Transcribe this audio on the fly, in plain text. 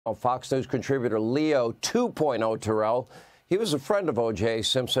Fox News contributor Leo 2.0 Terrell. He was a friend of OJ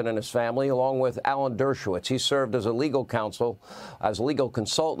Simpson and his family, along with Alan Dershowitz. He served as a legal counsel, as a legal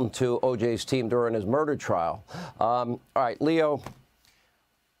consultant to OJ's team during his murder trial. All right, Leo,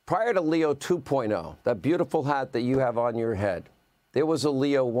 prior to Leo 2.0, that beautiful hat that you have on your head, there was a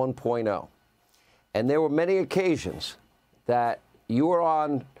Leo 1.0. And there were many occasions that you were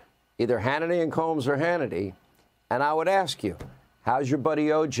on either Hannity and Combs or Hannity, and I would ask you, how's your buddy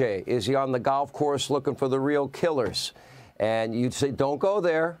OJ? Is he on the golf course looking for the real killers? And you'd say, don't go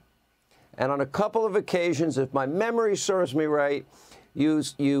there. And on a couple of occasions, if my memory serves me right, you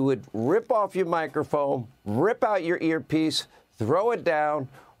would rip off your microphone, rip out your earpiece, throw it down,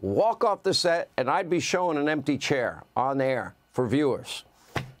 walk off the set, and I'd be showing an empty chair on air for viewers.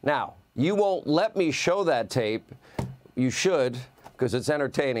 Now, you won't let me show that tape. You should, because it's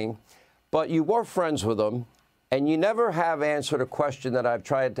entertaining. But you were friends with him. And you never have answered a question that I've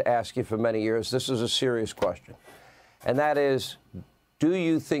tried to ask you for many years. This is a serious question. And that is, do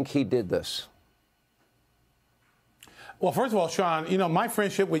you think he did this? Well, first of all, Sean, you know, my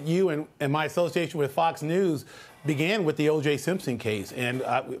friendship with you and my association with Fox News began with the OJ Simpson case. And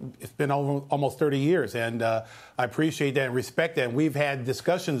it's been over almost 30 years. And I appreciate that and respect that. And we've had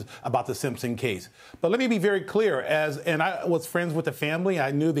discussions about the Simpson case. But let me be very clear. And I was friends with the family. I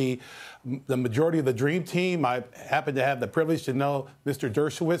knew the majority of the Dream Team. I happened to have the privilege to know Mr.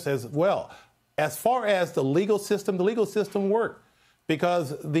 Dershowitz as well. As far as the legal system worked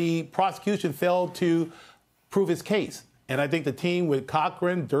because the prosecution failed to prove his case. And I think the team with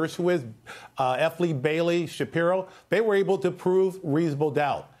Cochran, Dershowitz, F. Lee Bailey, Shapiro, they were able to prove reasonable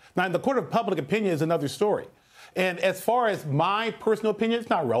doubt. Now, the court of public opinion is another story. And as far as my personal opinion, it's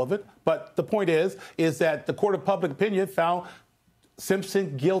not relevant. But the point is that the court of public opinion found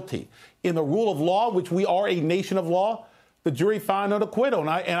Simpson guilty. In the rule of law, which we are a nation of law, the jury found an acquittal.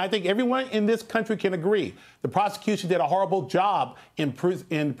 And I think everyone in this country can agree. The prosecution did a horrible job in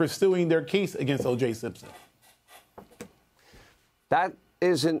pursuing their case against O.J. Simpson. That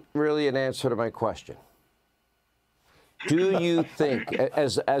isn't really an answer to my question. Do you think,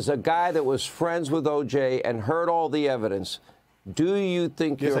 as a guy that was friends with O.J. and heard all the evidence, do you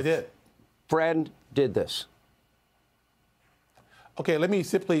think your friend did this? Okay, let me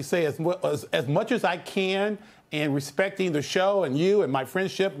simply say as much as I can, and respecting the show and you and my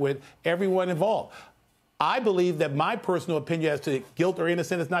friendship with everyone involved. I believe that my personal opinion as to guilt or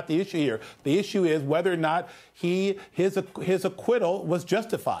innocence is not the issue here. The issue is whether or not his acquittal was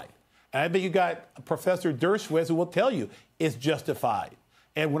justified. And I think you got Professor Dershowitz who will tell you it's justified.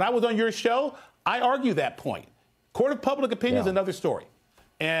 And when I was on your show, I argue that point. Court of public opinion is another story.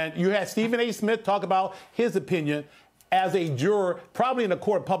 And you had Stephen A. Smith talk about his opinion as a juror, probably in a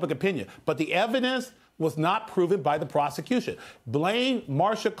court of public opinion. But the evidence was not proven by the prosecution. Blame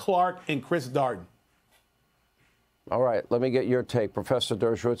Marcia Clark and Chris Darden. All right, let me get your take, Professor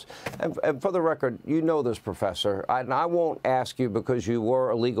Dershowitz. And for the record, you know this, Professor. And I won't ask you because you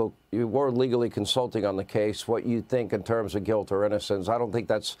were legally consulting on the case what you think in terms of guilt or innocence. I don't think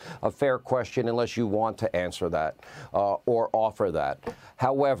that's a fair question unless you want to answer that or offer that.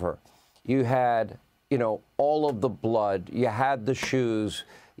 However, you had, you know, all of the blood, you had the shoes,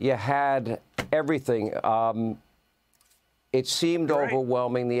 you had everything. It seemed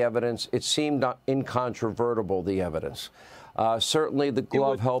overwhelming, the evidence. It seemed incontrovertible, the evidence. Certainly the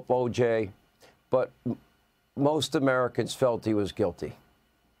glove helped OJ, but most Americans felt he was guilty.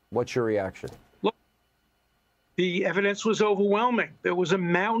 What's your reaction? Look, the evidence was overwhelming. There was a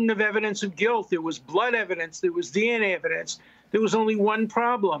mountain of evidence of guilt. There was blood evidence. There was DNA evidence. There was only one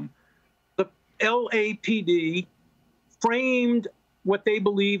problem. The LAPD framed what they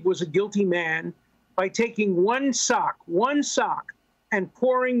believed was a guilty man by taking one sock, and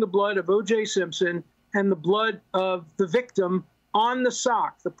pouring the blood of O.J. Simpson and the blood of the victim on the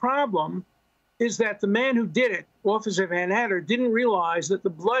sock. The problem is that the man who did it, Officer Van Hatter, didn't realize that the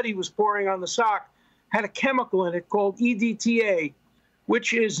blood he was pouring on the sock had a chemical in it called EDTA,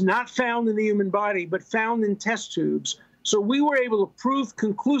 which is not found in the human body, but found in test tubes. So we were able to prove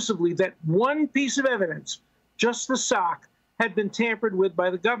conclusively that one piece of evidence, just the sock, had been tampered with by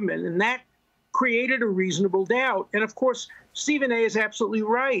the government. And that created a reasonable doubt. And of course, Stephen A. is absolutely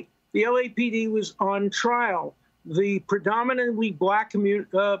right. The LAPD was on trial. The predominantly black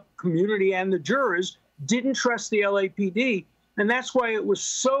community and the jurors didn't trust the LAPD. And that's why it was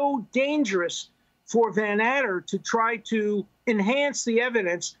so dangerous for Van Hatter to try to enhance the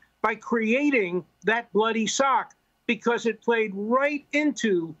evidence by creating that bloody sock, because it played right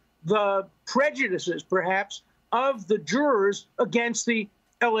into the prejudices, perhaps, of the jurors against the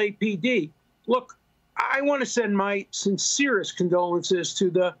LAPD. Look, I want to send my sincerest condolences to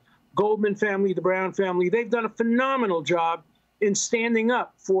the Goldman family, the Brown family. They've done a phenomenal job in standing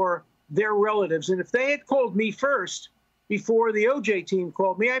up for their relatives. And if they had called me first, before the OJ team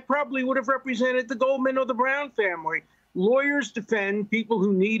called me, I probably would have represented the Goldman or the Brown family. Lawyers defend people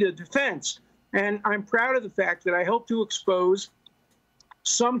who need a defense. And I'm proud of the fact that I helped to expose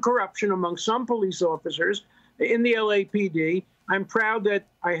some corruption among some police officers in the LAPD. I'm proud that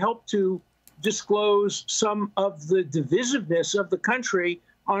I helped to disclose some of the divisiveness of the country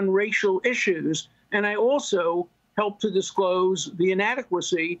on racial issues. And I also helped to disclose the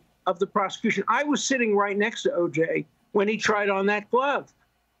inadequacy of the prosecution. I was sitting right next to OJ when he tried on that glove.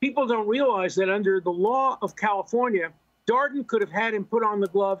 People don't realize that under the law of California, Darden could have had him put on the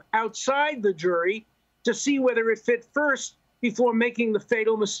glove outside the jury to see whether it fit first before making the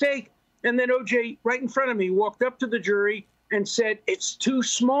fatal mistake. And then OJ, right in front of me, walked up to the jury and said, "It's too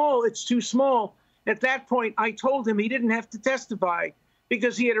small, it's too small." At that point, I told him he didn't have to testify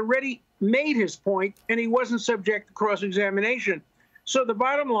because he had already made his point and he wasn't subject to cross-examination. So the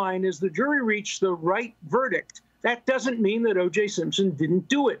bottom line is the jury reached the right verdict. That doesn't mean that O.J. Simpson didn't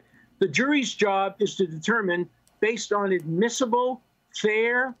do it. The jury's job is to determine, based on admissible,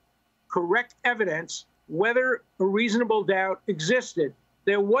 fair, correct evidence, whether a reasonable doubt existed.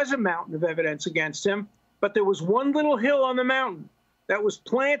 There was a mountain of evidence against him, but there was one little hill on the mountain that was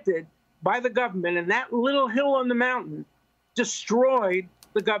planted by the government, and that little hill on the mountain destroyed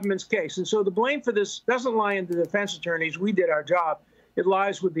the government's case. And so the blame for this doesn't lie in the defense attorneys. We did our job. It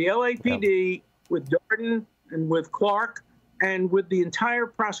lies with the LAPD, with Darden, and with Clark, and with the entire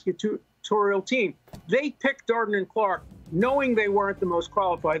prosecutorial team. They picked Darden and Clark knowing they weren't the most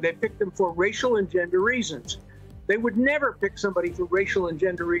qualified. They picked them for racial and gender reasons. They would never pick somebody for racial and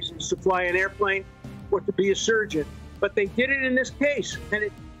gender reasons to fly an airplane or to be a surgeon. But they did it in this case, and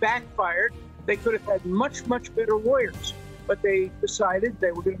it backfired. They could have had much, much better lawyers, but they decided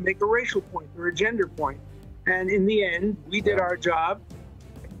they were going to make a racial point or a gender point. And in the end, we did our job.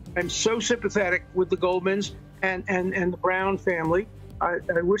 I'm so sympathetic with the Goldmans and the Brown family. I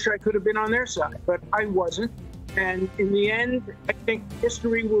wish I could have been on their side, but I wasn't. And in the end, I think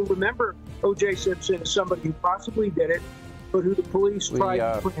history will remember O.J. Simpson as somebody who possibly did it, but who the police tried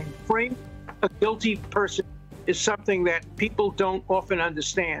to frame. Frame a guilty person is something that people don't often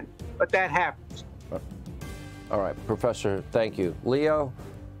understand, but that happens. All right, Professor, thank you. Leo,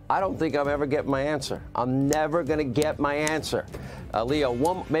 I don't think I'm ever getting my answer. I'm never going to get my answer. Leo,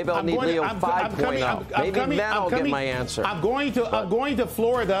 maybe I'll need Leo 5.0. Maybe then I'll get my answer. I'm going to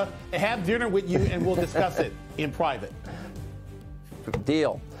Florida to have dinner with you, and we'll discuss it in private.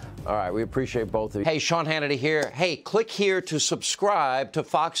 Deal. All right, we appreciate both of you. Hey, Sean Hannity here. Hey, click here to subscribe to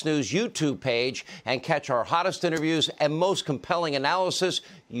Fox News YouTube page and catch our hottest interviews and most compelling analysis.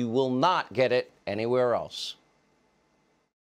 You will not get it anywhere else.